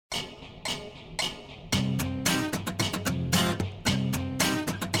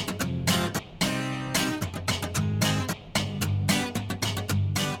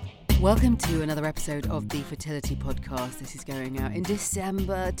Welcome to another episode of the Fertility Podcast. This is going out in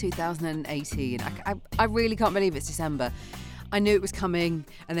December 2018. I really can't believe it's December. I knew it was coming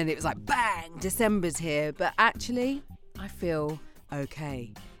and then it was like, bang, December's here. But actually, I feel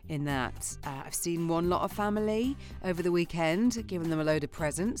okay in that I've seen one lot of family over the weekend, given them a load of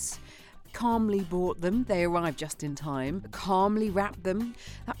presents. Calmly bought them. They arrived just in time. Calmly wrapped them.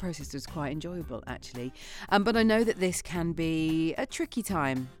 That process was quite enjoyable, actually. But I know that this can be a tricky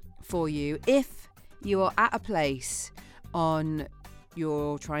time for you if you are at a place on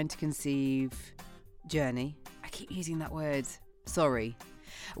your trying to conceive journey. I keep using that word. Sorry.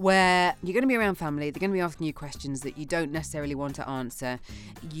 Where you're going to be around family, they're going to be asking you questions that you don't necessarily want to answer.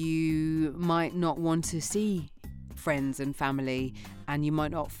 You might not want to see friends and family, and you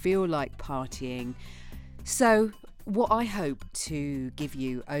might not feel like partying. So what I hope to give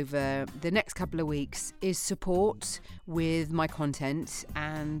you over the next couple of weeks is support with my content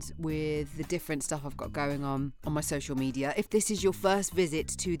and with the different stuff I've got going on my social media. If this is your first visit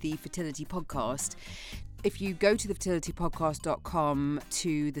to the Fertility Podcast, if you go to thefertilitypodcast.com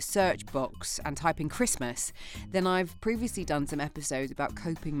to the search box and type in Christmas, then I've previously done some episodes about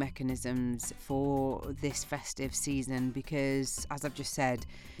coping mechanisms for this festive season because, as I've just said,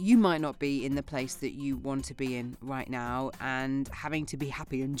 you might not be in the place that you want to be in right now, and having to be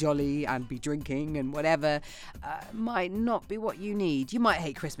happy and jolly and be drinking and whatever might not be what you need. You might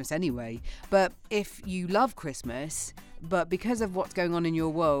hate Christmas anyway, but if you love Christmas, but because of what's going on in your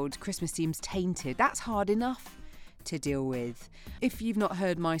world, Christmas seems tainted, that's hard enough to deal with. If you've not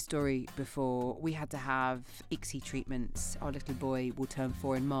heard my story before, we had to have ICSI treatments. Our little boy will turn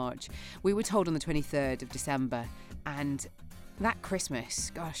 4 in March. We were told on the 23rd of December, and that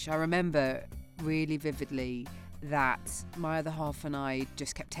Christmas, gosh, I remember really vividly that my other half and I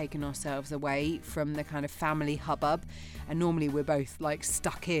just kept taking ourselves away from the kind of family hubbub, and normally we're both like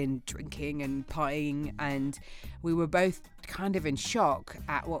stuck in drinking and partying, and we were both kind of in shock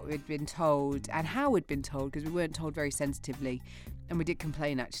at what we'd been told and how we'd been told, because we weren't told very sensitively. And we did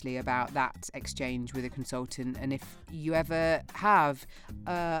complain actually about that exchange with a consultant. And if you ever have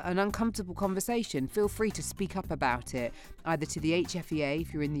an uncomfortable conversation, feel free to speak up about it, either to the HFEA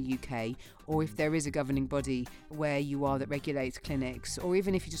if you're in the UK, or if there is a governing body where you are that regulates clinics, or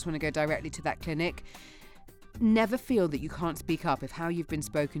even if you just want to go directly to that clinic. Never feel that you can't speak up if how you've been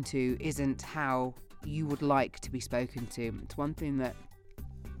spoken to isn't how you would like to be spoken to. It's one thing that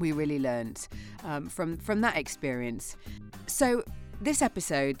we really learnt from that experience. So this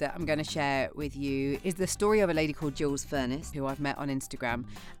episode that I'm going to share with you is the story of a lady called Jules Furness, who I've met on Instagram.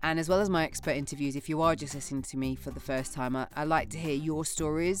 And as well as my expert interviews, if you are just listening to me for the first time, I like to hear your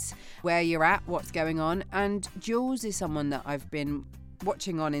stories, where you're at, what's going on. And Jules is someone that I've been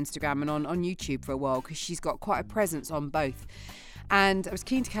watching on Instagram and on YouTube for a while, because she's got quite a presence on both. And I was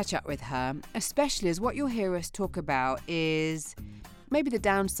keen to catch up with her, especially as what you'll hear us talk about is maybe the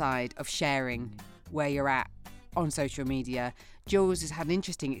downside of sharing where you're at on social media. Jules has had an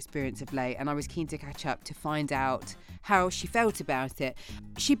interesting experience of late, and I was keen to catch up to find out how she felt about it.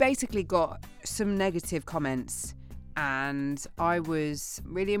 She basically got some negative comments, and I was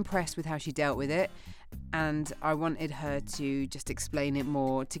really impressed with how she dealt with it. And I wanted her to just explain it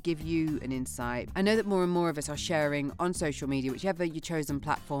more, to give you an insight. I know that more and more of us are sharing on social media, whichever your chosen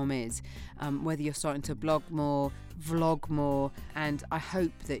platform is, whether you're starting to blog more, vlog more, and I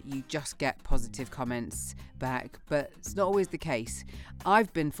hope that you just get positive comments back, but it's not always the case.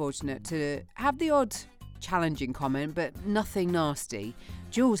 I've been fortunate to have the odd challenging comment, but nothing nasty.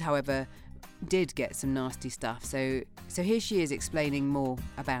 Jules, however, did get some nasty stuff, so here she is explaining more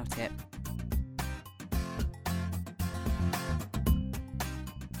about it.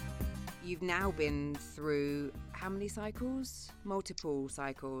 You've now been through how many cycles? Multiple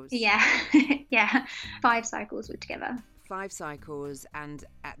cycles? Yeah, yeah. 5 cycles altogether. 5 cycles, and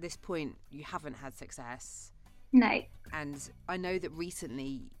at this point you haven't had success. No. And I know that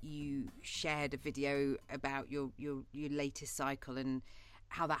recently you shared a video about your latest cycle and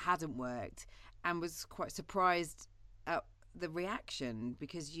how that hadn't worked, and was quite surprised at the reaction,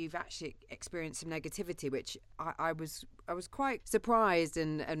 because you've actually experienced some negativity, which I was quite surprised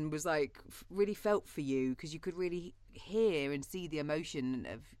and was like really felt for you, because you could really hear and see the emotion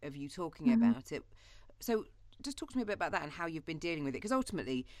of you talking about it. So just talk to me a bit about that and how you've been dealing with it, because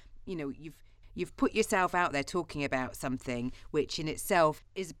ultimately, you know, you've put yourself out there talking about something which in itself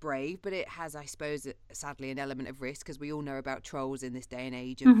is brave, but it has, I suppose, sadly, an element of risk, because we all know about trolls in this day and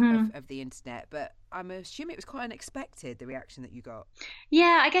age of the internet. But I'm assuming it was quite unexpected, the reaction that you got.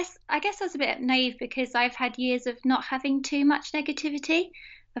 Yeah, I guess I was a bit naive, because I've had years of not having too much negativity.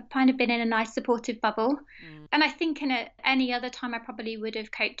 I've kind of been in a nice supportive bubble. And I think any other time I probably would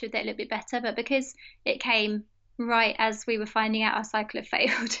have coped with it a little bit better, but because it came right as we were finding out our cycle had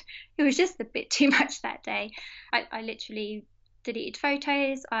failed, it was just a bit too much that day. I literally deleted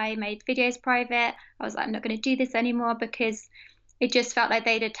photos, I made videos private. I was like, I'm not going to do this anymore, because it just felt like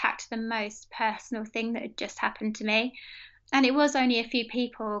they'd attacked the most personal thing that had just happened to me. And it was only a few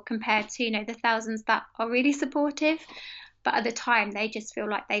people compared to, the thousands that are really supportive. But at the time, they just feel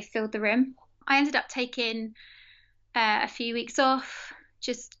like they filled the room. I ended up taking a few weeks off,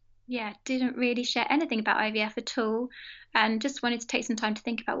 just, didn't really share anything about IVF at all, and just wanted to take some time to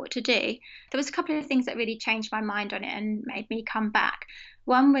think about what to do. There was a couple of things that really changed my mind on it and made me come back.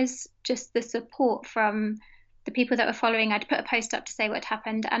 One was just the support from the people that were following. I'd put a post up to say what had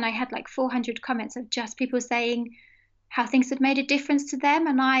happened, and I had like 400 comments of just people saying how things had made a difference to them,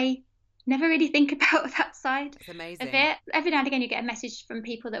 and I never really think about that side of it. Every now and again you get a message from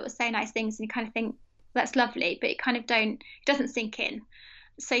people that will say nice things, and you kind of think that's lovely, but it doesn't sink in.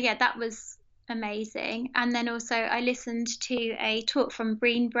 So that was amazing. And then also I listened to a talk from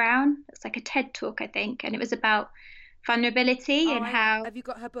Brené Brown. It's like a TED talk, I think, and it was about vulnerability and how. Have you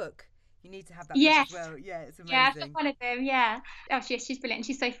got her book? You need to have that Yes. book as well. Yeah, it's amazing. Yeah, I've got one of them. Yeah. Oh, she's brilliant.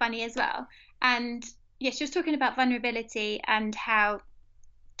 She's so funny as well. And she was talking about vulnerability and how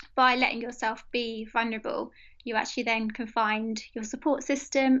by letting yourself be vulnerable, you actually then can find your support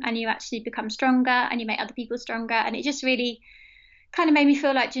system, and you actually become stronger, and you make other people stronger. And it just really kind of made me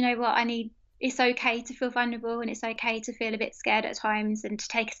feel like, it's okay to feel vulnerable, and it's okay to feel a bit scared at times and to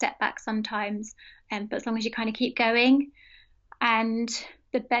take a step back sometimes. But as long as you kind of keep going, and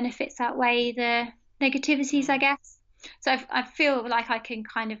the benefits outweigh the negativities, I guess. So I feel like I can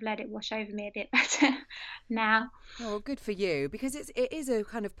kind of let it wash over me a bit better now. Oh, well, good for you, because it is a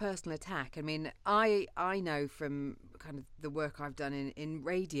kind of personal attack. I mean, I know from kind of the work I've done in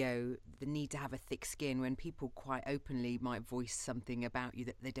radio, the need to have a thick skin when people quite openly might voice something about you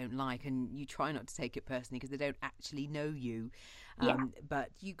that they don't like, and you try not to take it personally because they don't actually know you. But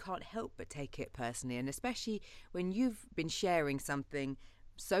you can't help but take it personally, and especially when you've been sharing something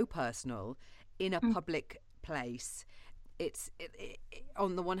so personal in a public place. It's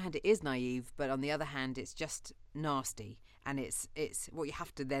on the one hand it is naive, but on the other hand it's just nasty, and it's what you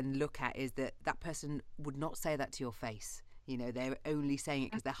have to then look at is that person would not say that to your face. They're only saying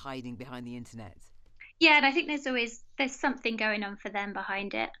it because they're hiding behind the internet. And I think there's something going on for them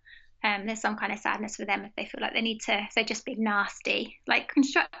behind it. There's some kind of sadness for them if they feel like if they're just being nasty. Like,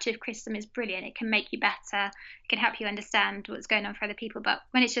 constructive criticism is brilliant. It can make you better. It can help you understand what's going on for other people. But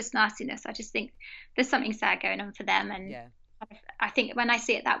when it's just nastiness, I just think there's something sad going on for them. And I think when I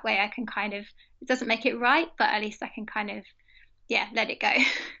see it that way, I can kind of, it doesn't make it right, but at least I can kind of, let it go.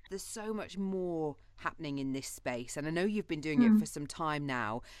 There's so much more happening in this space. And I know you've been doing it for some time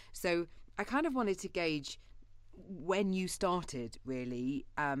now. So I kind of wanted to gauge when you started, really.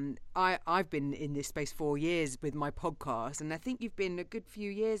 I've been in this space 4 years with my podcast, and I think you've been a good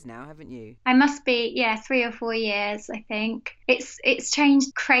few years now, haven't you? I must be 3 or 4 years. I think it's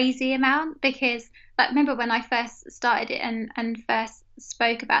changed crazy amount, because remember when I first started it and first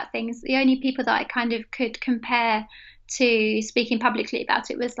spoke about things, the only people that I kind of could compare to speaking publicly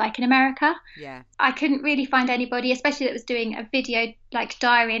about it was like in America. I couldn't really find anybody, especially that was doing a video like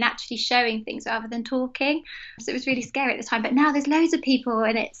diary and actually showing things rather than talking. So it was really scary at the time, but now there's loads of people,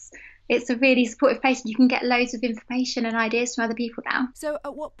 and it's a really supportive place, and you can get loads of information and ideas from other people now. So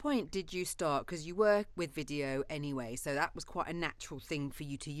at what point did you start? Because you work with video anyway, so that was quite a natural thing for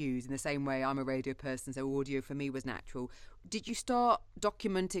you to use, in the same way I'm a radio person, so audio for me was natural. Did you start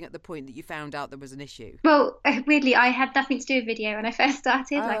documenting at the point that you found out there was an issue? Well, weirdly, I had nothing to do with video when I first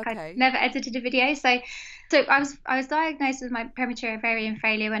started. I never edited a video. So I was diagnosed with my premature ovarian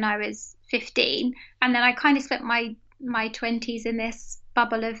failure when I was 15, and then I kind of spent my 20s in this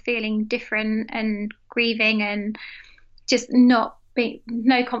bubble of feeling different and grieving and just no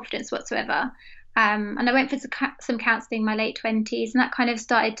confidence whatsoever. And I went for some counselling in my late 20s, and that kind of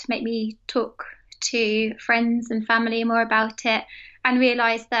started to make me talk to friends and family more about it, and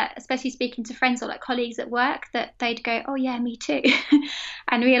realised that, especially speaking to friends or like colleagues at work, that they'd go, oh yeah, me too.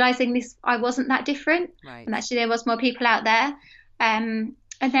 And realising I wasn't that different, right. And actually there was more people out there. And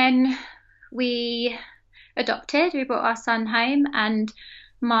then we brought our son home, and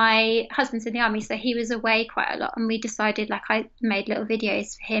my husband's in the army, so he was away quite a lot, and we decided, I made little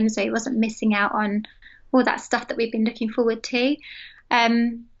videos for him so he wasn't missing out on all that stuff that we've been looking forward to.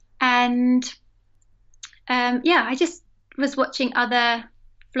 I just was watching other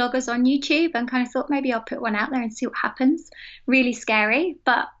vloggers on YouTube and kind of thought maybe I'll put one out there and see what happens. Really scary,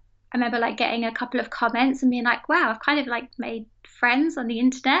 but I remember like getting a couple of comments and being like, wow, I've kind of like made friends on the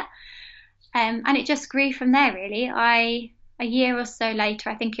internet. And it just grew from there, really. A year or so later,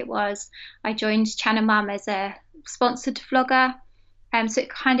 I think it was, I joined Channel Mum as a sponsored vlogger. So it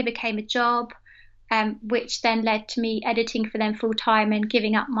kind of became a job, which then led to me editing for them full time and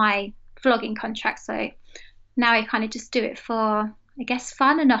giving up my vlogging contract. So now I kind of just do it for, I guess,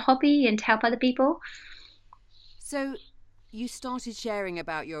 fun and a hobby and to help other people. So you started sharing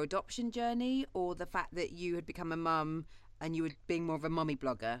about your adoption journey, or the fact that you had become a mum and you were being more of a mummy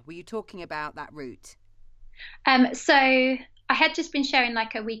blogger? Were you talking about that route? So I had just been sharing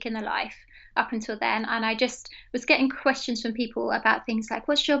like a week in the life up until then, and I just was getting questions from people about things like,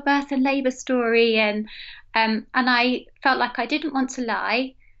 what's your birth and labour story? And I felt like I didn't want to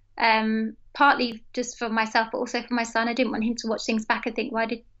lie, partly just for myself, but also for my son. I didn't want him to watch things back and think, why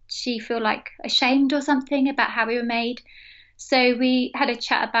did she feel like ashamed or something about how we were made? So we had a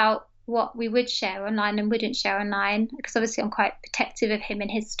chat about what we would share online and wouldn't share online, because obviously I'm quite protective of him and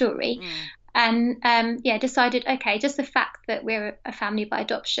his story. And decided, okay, just the fact that we're a family by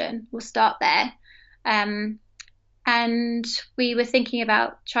adoption, we'll start there. And we were thinking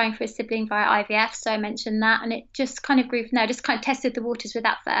about trying for a sibling via IVF, so I mentioned that, and it just kind of grew from there. Just kind of tested the waters with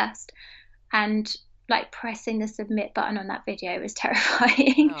that first, and like pressing the submit button on that video was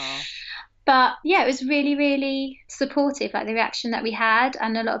terrifying. But yeah, it was really, really supportive, like the reaction that we had.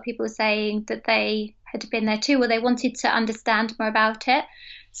 And a lot of people were saying that they had been there too, or they wanted to understand more about it.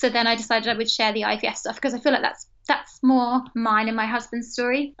 So then I decided I would share the IVF stuff, because I feel like that's more mine and my husband's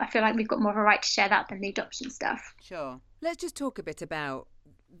story. I feel like we've got more of a right to share that than the adoption stuff. Sure. Let's just talk a bit about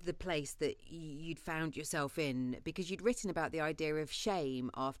the place that you'd found yourself in, because you'd written about the idea of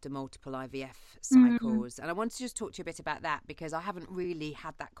shame after multiple IVF cycles. And I wanted to just talk to you a bit about that, because I haven't really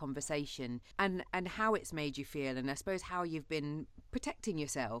had that conversation, and how it's made you feel, and I suppose how you've been protecting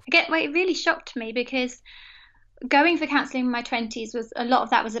yourself. It really shocked me, because going for counselling in my 20s was, a lot of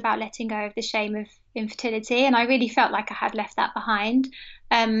that was about letting go of the shame of infertility, and I really felt like I had left that behind.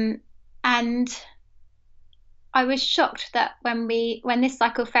 And I was shocked that when this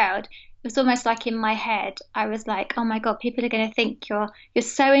cycle failed, it was almost like in my head, I was like, oh my God, people are going to think you're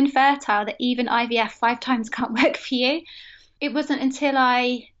so infertile that even IVF 5 times can't work for you. It wasn't until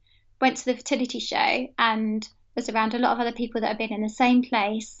I went to the fertility show and was around a lot of other people that had been in the same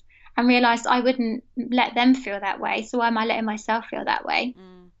place and realised I wouldn't let them feel that way. So why am I letting myself feel that way?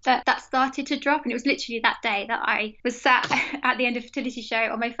 That started to drop. And it was literally that day that I was sat at the end of fertility show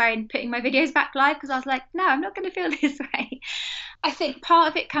on my phone putting my videos back live, because I was like, no, I'm not going to feel this way. I think part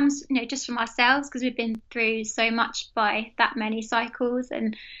of it comes, just from ourselves, because we've been through so much by that many cycles,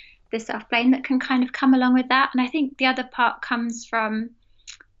 and the self-blame that can kind of come along with that. And I think the other part comes from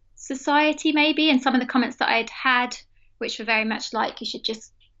society maybe, and some of the comments that I'd had, which were very much like, you should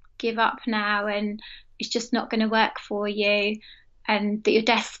just give up now, and it's just not going to work for you, and that you're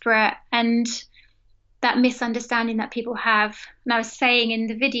desperate, and that misunderstanding that people have. And I was saying in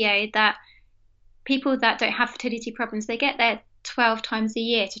the video that people that don't have fertility problems, they get there 12 times a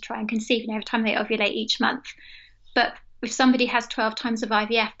year to try and conceive, and every time they ovulate each month. But if somebody has 12 times of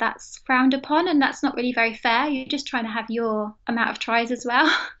IVF, that's frowned upon, and that's not really very fair. You're just trying to have your amount of tries as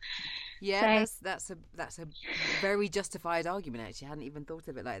well. Yeah, so that's a very justified argument, actually. I hadn't even thought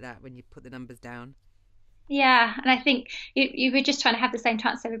of it like that when you put the numbers down. Yeah, and I think you were just trying to have the same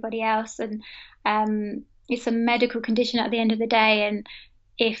chance as everybody else, and it's a medical condition at the end of the day. And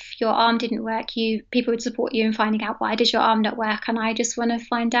if your arm didn't work, people would support you in finding out, why does your arm not work? And I just want to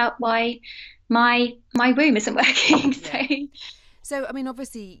find out why my womb isn't working. Yeah. So I mean,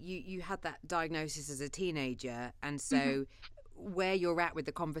 obviously you had that diagnosis as a teenager, and so where you're at with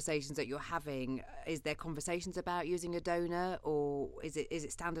the conversations that you're having, is there conversations about using a donor, or is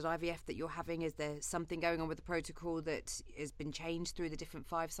it standard IVF that you're having? Is there something going on with the protocol that has been changed through the different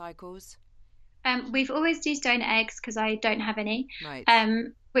 5 cycles? We've always used donor eggs because I don't have any, right.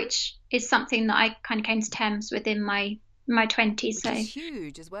 Which is something that I kind of came to terms with in my 20s. Which is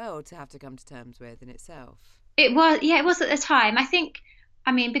huge as well to have to come to terms with in itself. It was at the time. I think,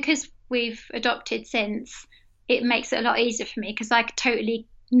 because we've adopted since, it makes it a lot easier for me, because I totally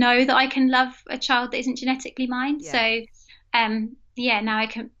know that I can love a child that isn't genetically mine. Yeah. So, now I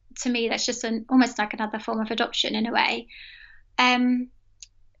can. To me, that's just almost like another form of adoption in a way.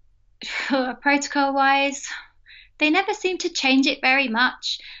 Protocol-wise, they never seem to change it very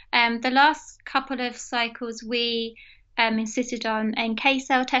much. The last couple of cycles, we insisted on NK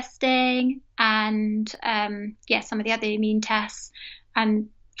cell testing and some of the other immune tests, and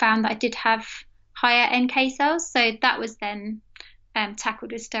found that I did have higher NK cells, so that was then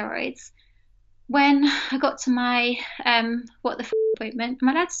tackled with steroids. When I got to my what the appointment. Am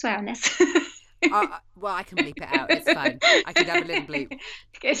I allowed to swear on this? Well, I can bleep it out. It's fine. I can have a little bleep.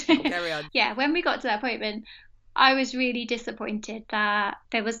 Good. Carry on. Yeah, when we got to that appointment, I was really disappointed that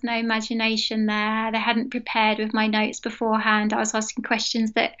there was no imagination there. They hadn't prepared with my notes beforehand. I was asking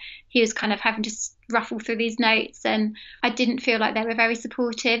questions that he was kind of having to ruffle through these notes, and I didn't feel like they were very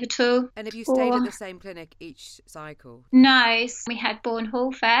supportive at all. And have you stayed at the same clinic each cycle? No, so we had Bourne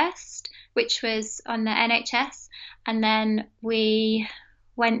Hall first, which was on the NHS, and then we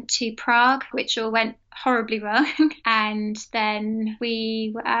went to Prague, which all went horribly wrong. And then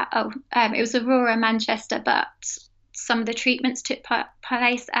we were at, it was Aurora, Manchester, but some of the treatments took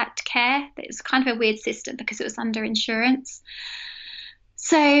place at Care. It was kind of a weird system because it was under insurance.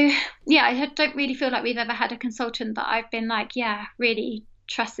 So, yeah, I don't really feel like we've ever had a consultant that I've been like, yeah, really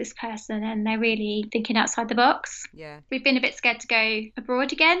trust this person and they're really thinking outside the box. Yeah. We've been a bit scared to go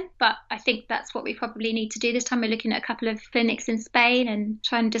abroad again, but I think that's what we probably need to do this time. We're looking at a couple of clinics in Spain and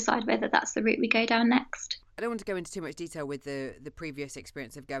trying to decide whether that's the route we go down next. I don't want to go into too much detail with the previous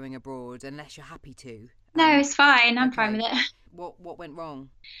experience of going abroad unless you're happy to. No, it's fine. I'm fine with it. What went wrong?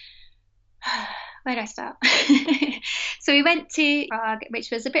 Where do I start? So we went to Prague,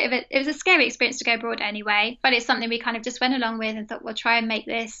 which was it was a scary experience to go abroad anyway, but it's something we kind of just went along with and thought we'll try and make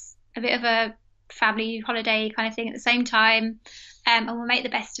this a bit of a family holiday kind of thing at the same time, and we'll make the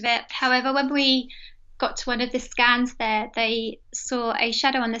best of it. However, when we got to one of the scans there, they saw a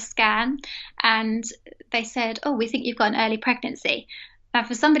shadow on the scan and they said, oh, we think you've got an early pregnancy. Now,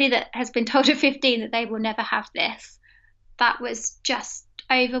 for somebody that has been told at 15 that they will never have this, that was just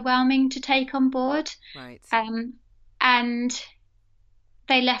overwhelming to take on board. Right. And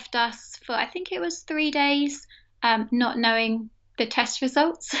they left us for, I think it was 3 days, not knowing the test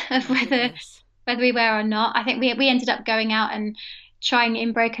results of whether we were or not. I think we ended up going out and trying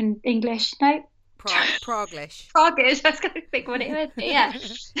in broken English. No, Praglish. Praglish. I was going to think what it would be. Yeah,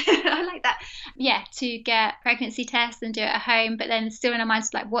 I like that. Yeah, to get pregnancy tests and do it at home, but then still in our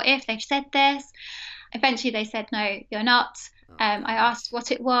minds like, what if they've said this? Eventually, they said, no, you're not. I asked what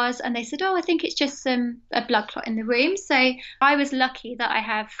it was and they said, oh, I think it's just a blood clot in the room. So I was lucky that I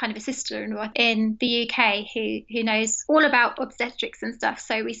have kind of a sister-in-law in the UK who knows all about obstetrics and stuff.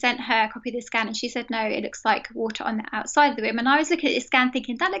 So we sent her a copy of the scan and she said, no, it looks like water on the outside of the room. And I was looking at the scan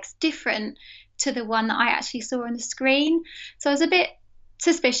thinking that looks different to the one that I actually saw on the screen. So I was a bit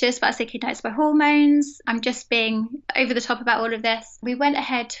suspicious, but I was thinking, no, it's my hormones. I'm just being over the top about all of this. We went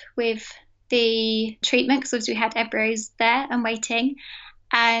ahead with the treatment because obviously we had embryos there and waiting,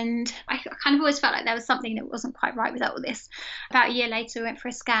 and I kind of always felt like there was something that wasn't quite right with all this. About a year later we went for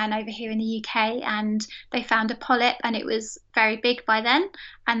a scan over here in the UK and they found a polyp and it was very big by then,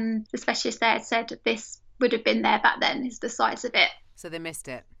 and the specialist there had said this would have been there back then, is the size of it. So they missed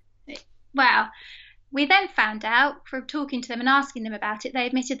it. Well, we then found out from talking to them and asking them about it, they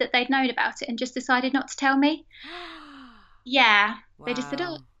admitted that they'd known about it and just decided not to tell me. Yeah. Wow. They just said,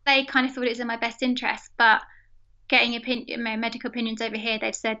 oh, they kind of thought it was in my best interest, but getting medical opinions over here,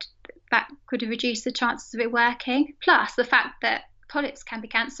 they've said that could have reduced the chances of it working. Plus the fact that polyps can be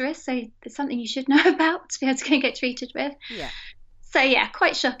cancerous, so there's something you should know about to be able to get treated with. Yeah. So yeah,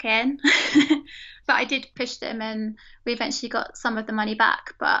 quite shocking. But I did push them and we eventually got some of the money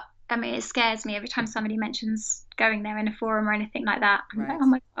back. But I mean, it scares me every time somebody mentions going there in a forum or anything like that. I'm like, oh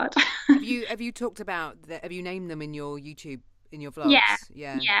my God. Have you talked about have you named them in your YouTube? In your vlogs?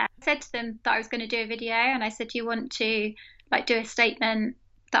 Yeah. I said to them that I was going to do a video and I said, do you want to like do a statement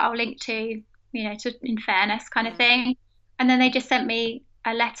that I'll link to, to in fairness kind of thing. And then they just sent me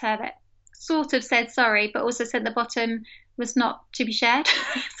a letter that sort of said sorry, but also said the bottom was not to be shared. So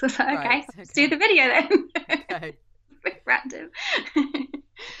I was like, okay, let's do the video then. Okay. A bit random.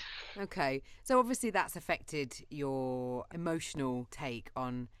 Okay. So obviously that's affected your emotional take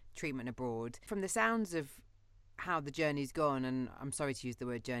on treatment abroad. From the sounds of how the journey's gone, and I'm sorry to use the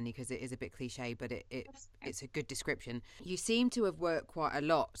word journey because it is a bit cliche, but it's a good description. You seem to have worked quite a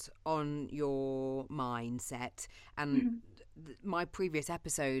lot on your mindset, and my previous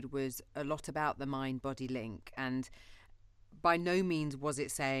episode was a lot about the mind-body link, and by no means was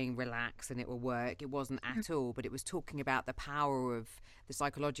it saying relax and it will work. It wasn't at all, but it was talking about the power of the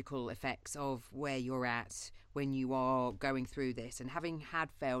psychological effects of where you're at when you are going through this. And having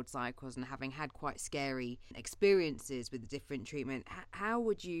had failed cycles and having had quite scary experiences with the different treatment, how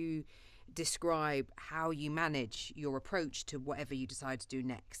would you describe how you manage your approach to whatever you decide to do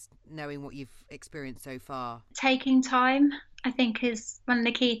next, knowing what you've experienced so far? Taking time, I think, is one of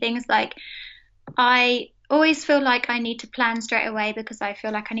the key things. Like, I always feel like I need to plan straight away because I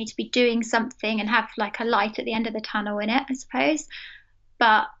feel like I need to be doing something and have like a light at the end of the tunnel in it, I suppose.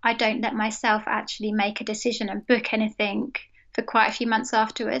 But I don't let myself actually make a decision and book anything for quite a few months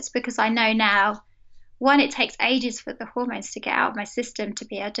afterwards, because I know now, one, it takes ages for the hormones to get out of my system to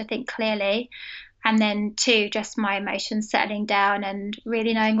be able to think clearly. And then two, just my emotions settling down and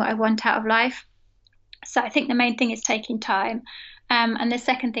really knowing what I want out of life. So I think the main thing is taking time. And the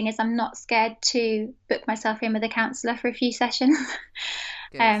second thing is I'm not scared to book myself in with a counsellor for a few sessions.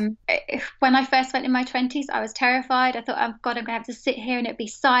 When I first went in my 20s, I was terrified. I thought, oh God, I'm going to have to sit here and it'll be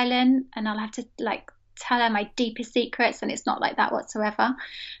silent and I'll have to like tell her my deepest secrets. And it's not like that whatsoever.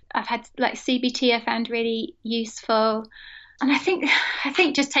 I've had like CBT I found really useful. And I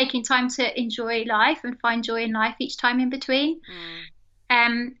think just taking time to enjoy life and find joy in life each time in between.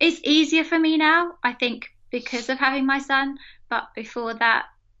 It's easier for me now, I think, because of having my son. But before that,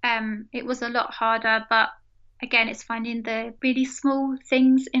 it was a lot harder. But again, it's finding the really small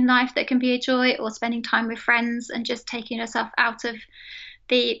things in life that can be a joy, or spending time with friends and just taking yourself out of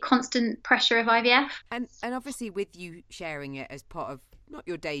the constant pressure of IVF. And obviously with you sharing it as part of not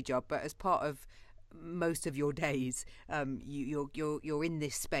your day job, but as part of most of your days, you're in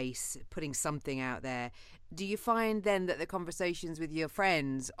this space putting something out there. Do you find then that the conversations with your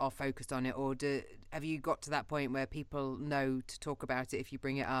friends are focused on it, or have you got to that point where people know to talk about it if you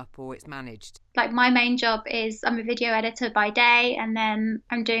bring it up, or it's managed? Like my main job is I'm a video editor by day, and then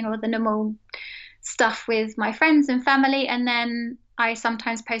I'm doing all the normal stuff with my friends and family, and then I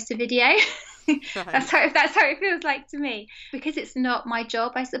sometimes post a video. That's how it feels like to me, because it's not my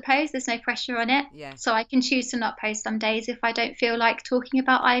job, I suppose. There's no pressure on it. So I can choose to not post some days if I don't feel like talking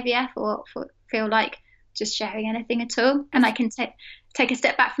about IVF or feel like just sharing anything at all, and I can take a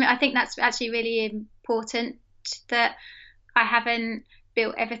step back from it. I think that's actually really important, that I haven't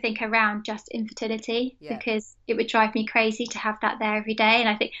built everything around just infertility, because it would drive me crazy to have that there every day. And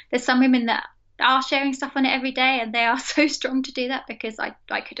I think there's some women that are sharing stuff on it every day, and they are so strong to do that, because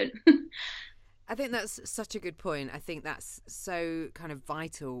I couldn't. I think that's such a good point. I think that's so kind of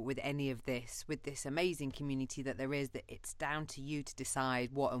vital with any of this, with this amazing community that there is, that it's down to you to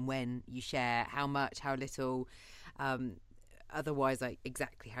decide what and when you share, how much, how little. Otherwise, like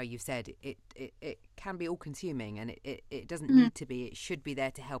exactly how you said, it can be all consuming, and it doesn't need to be. It should be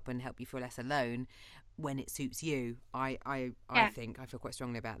there to help you feel less alone when it suits you. I think I feel quite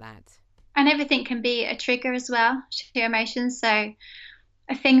strongly about that. And everything can be a trigger as well to your emotions. So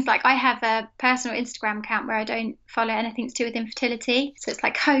things like, I have a personal Instagram account where I don't follow anything to do with infertility. So it's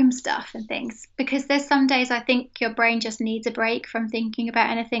like home stuff and things, because there's some days I think your brain just needs a break from thinking about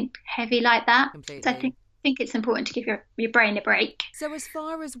anything heavy like that. Completely. So I think it's important to give your brain a break. So as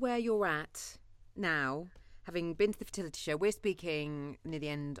far as where you're at now, having been to the fertility show, we're speaking near the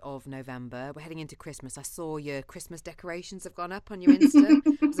end of November. We're heading into Christmas. I saw your Christmas decorations have gone up on your Insta.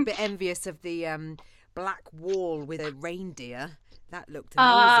 I was a bit envious of the black wall with a reindeer. That looked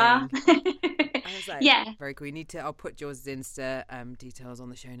amazing. I was like, very cool. I'll put George's Insta details on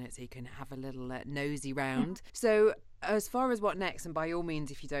the show notes so you can have a little nosy round. So as far as what next, and by all means,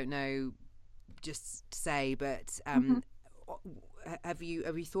 if you don't know, just say, but have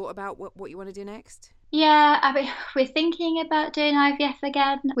you thought about what you want to do next? Yeah, I mean, we're thinking about doing IVF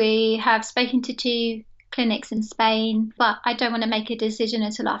again. We have spoken to 2 clinics in Spain, but I don't want to make a decision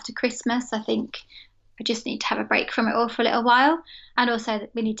until after Christmas. I think I just need to have a break from it all for a little while, and also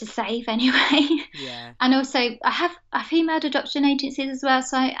that we need to save anyway. And also I've emailed adoption agencies as well,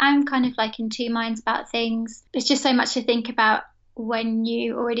 so I'm kind of like in two minds about things. There's just so much to think about when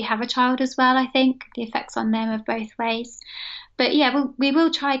you already have a child as well. I think the effects on them are both ways. But yeah, we will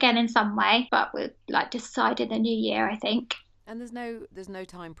try again in some way, but we'll decide in the new year, I think. And there's no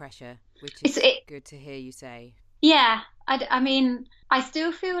time pressure, which is good to hear you say. Yeah, I mean, I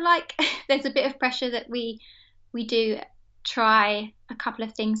still feel like there's a bit of pressure that we do try a couple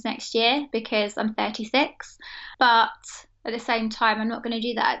of things next year, because I'm 36. But at the same time, I'm not going to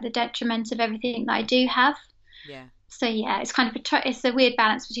do that at the detriment of everything that I do have. Yeah. So yeah, it's kind of it's a weird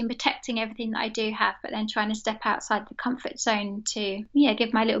balance between protecting everything that I do have, but then trying to step outside the comfort zone to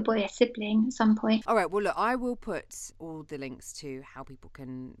give my little boy a sibling at some point. All right. Well, look, I will put all the links to how people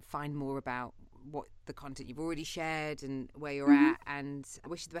can find more about what the content you've already shared and where you're at, and I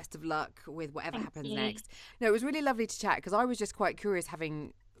wish you the best of luck with whatever happens next. No, it was really lovely to chat, because I was just quite curious,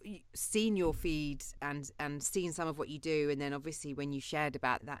 having seen your feed and seen some of what you do, and then obviously when you shared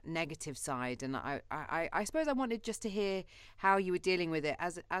about that negative side, and I suppose I wanted just to hear how you were dealing with it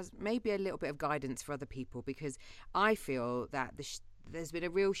as maybe a little bit of guidance for other people, because I feel that there's been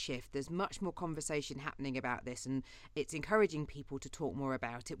a real shift. There's much more conversation happening about this, and it's encouraging people to talk more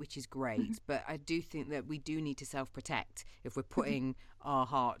about it, which is great. But I do think that we do need to self-protect if we're putting our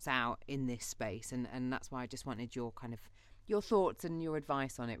hearts out in this space, and that's why I just wanted your kind of your thoughts and your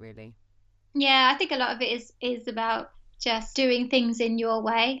advice on it, really. Yeah, I think a lot of it is about just doing things in your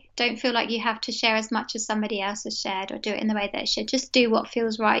way. Don't feel like you have to share as much as somebody else has shared or do it in the way that it should. Just do what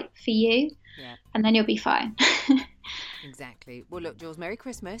feels right for you, and then you'll be fine. Exactly. Well, look, Jules, Merry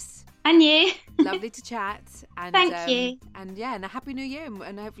Christmas. And you. Lovely to chat. And, Thank you. And a Happy New Year.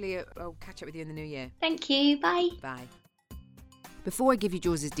 And hopefully I'll catch up with you in the new year. Thank you. Bye. Bye. Before I give you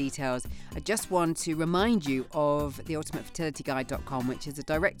Jules's details, I just want to remind you of the ultimatefertilityguide.com, which is a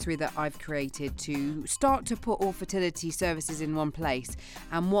directory that I've created to start to put all fertility services in one place.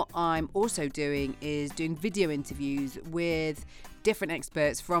 And what I'm also doing is doing video interviews with different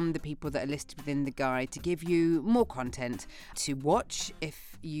experts from the people that are listed within the guide to give you more content to watch if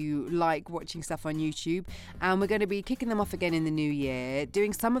you like watching stuff on YouTube. And we're going to be kicking them off again in the new year,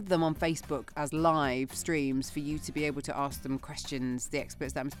 doing some of them on Facebook as live streams for you to be able to ask them questions, the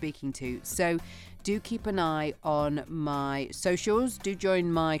experts that I'm speaking to. So do keep an eye on my socials. Do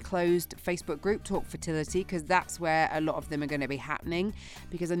join my closed Facebook group, Talk Fertility, because that's where a lot of them are going to be happening.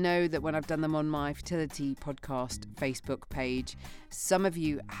 Because I know that when I've done them on my fertility podcast Facebook page, some of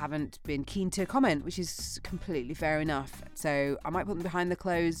you haven't been keen to comment, which is completely fair enough. So I might put them behind the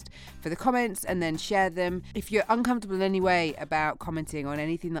closed for the comments and then share them. If you're uncomfortable in any way about commenting on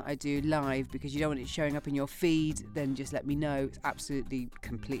anything that I do live because you don't want it showing up in your feed, then just let me know. It's absolutely,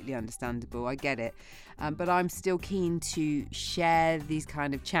 completely understandable. I get it. But I'm still keen to share these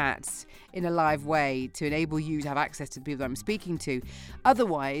kind of chats in a live way to enable you to have access to the people that I'm speaking to.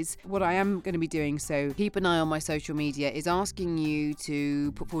 Otherwise, what I am going to be doing, so keep an eye on my social media, is asking you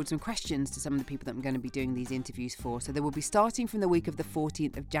to put forward some questions to some of the people that I'm going to be doing these interviews for. So they will be starting from the week of the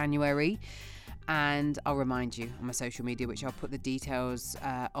 14th of January. And I'll remind you on my social media, which I'll put the details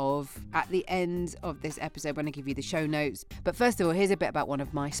of at the end of this episode when I give you the show notes. But first of all, here's a bit about one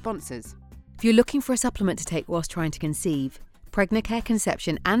of my sponsors. If you're looking for a supplement to take whilst trying to conceive, Pregnacare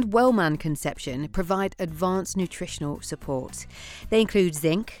Conception and Wellman Conception provide advanced nutritional support. They include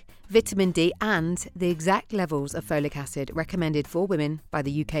zinc, vitamin D and the exact levels of folic acid recommended for women by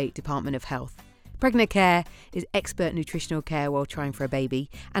the UK Department of Health. Pregnacare is expert nutritional care while trying for a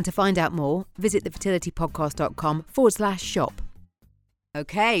baby. And to find out more, visit thefertilitypodcast.com/shop.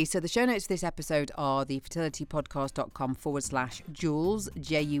 Okay, so the show notes for this episode are thefertilitypodcast.com/Jules,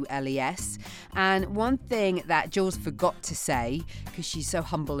 Jules. And one thing that Jules forgot to say, because she's so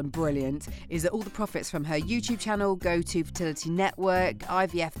humble and brilliant, is that all the profits from her YouTube channel go to Fertility Network,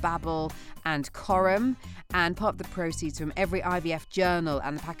 IVF Babble and Coram. And part of the proceeds from every IVF journal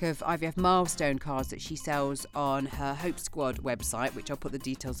and the pack of IVF milestone cards that she sells on her Hope Squad website, which I'll put the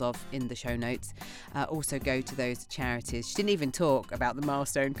details of in the show notes, also go to those charities. She didn't even talk about the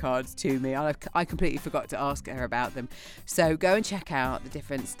milestone cards to me. I completely forgot to ask her about them. So go and check out the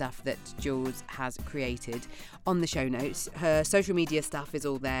different stuff that Jules has created on the show notes. Her social media stuff is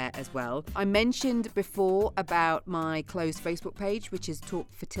all there as well. I mentioned before about my closed Facebook page, which is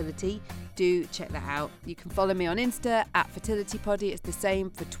Talk Fertility. Do check that out. You can follow me on Insta at FertilityPoddy. It's the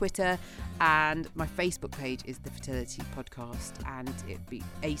same for Twitter. And my Facebook page is The Fertility Podcast. And it'd be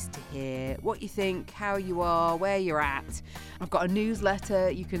ace to hear what you think, how you are, where you're at. I've got a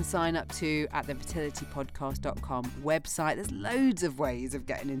newsletter you can sign up to at the fertilitypodcast.com website. There's loads of ways of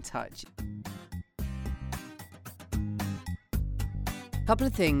getting in touch. Couple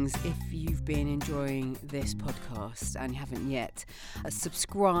of things, if you've been enjoying this podcast and you haven't yet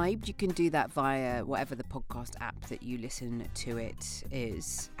subscribed, you can do that via whatever the podcast app that you listen to it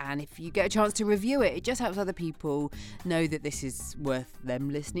is. And if you get a chance to review it, it just helps other people know that this is worth them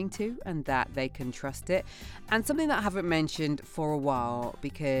listening to and that they can trust it. And something that I haven't mentioned for a while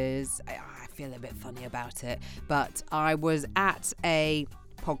because I feel a bit funny about it, but I was at a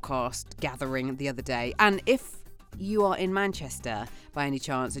podcast gathering the other day, and if you are in Manchester by any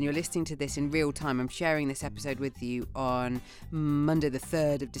chance and you're listening to this in real time, I'm sharing this episode with you on Monday the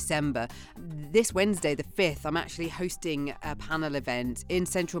 3rd of December. This Wednesday the 5th, I'm actually hosting a panel event in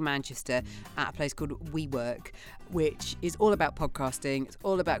central Manchester at a place called WeWork, which is all about podcasting. It's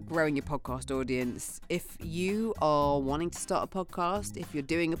all about growing your podcast audience. If you are wanting to start a podcast, if you're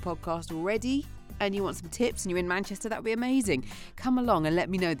doing a podcast already and you want some tips and you're in Manchester, that would be amazing. Come along and let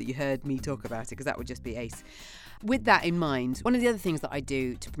me know that you heard me talk about it, because that would just be ace. With that in mind, one of the other things that I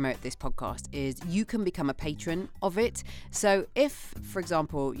do to promote this podcast is you can become a patron of it. So if, for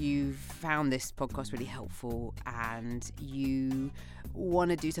example, you've found this podcast really helpful and you want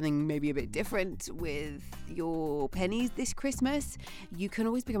to do something maybe a bit different with your pennies this Christmas, you can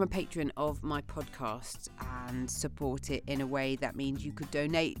always become a patron of my podcast and support it in a way that means you could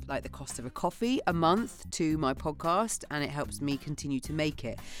donate like the cost of a coffee a month to my podcast, and it helps me continue to make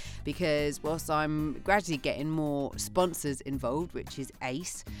it, because whilst I'm gradually getting more more sponsors involved, which is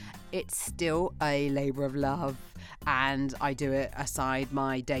ace. It's still a labour of love, and I do it aside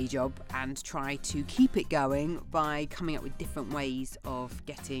my day job and try to keep it going by coming up with different ways of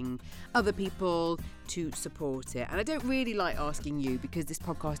getting other people to support it. And I don't really like asking you, because this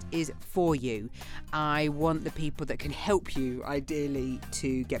podcast is for you. I want the people that can help you, ideally,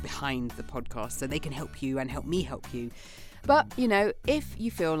 to get behind the podcast so they can help you and help me help you. But, you know, if you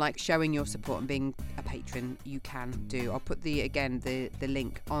feel like showing your support and being a patron, you can do. I'll put the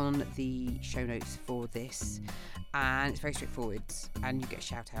link on the show notes for this. And it's very straightforward, and you get a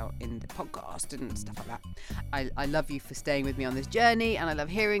shout out in the podcast and stuff like that. I love you for staying with me on this journey, and I love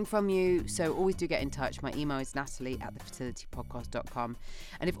hearing from you. So always do get in touch. My email is natalie@thefertilitypodcast.com.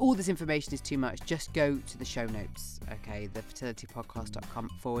 And if all this information is too much, just go to the show notes, okay?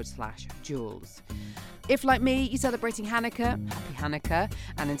 thefertilitypodcast.com/Jules. If, like me, you're celebrating Hanukkah, happy Hanukkah.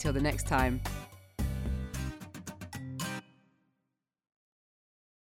 And until the next time,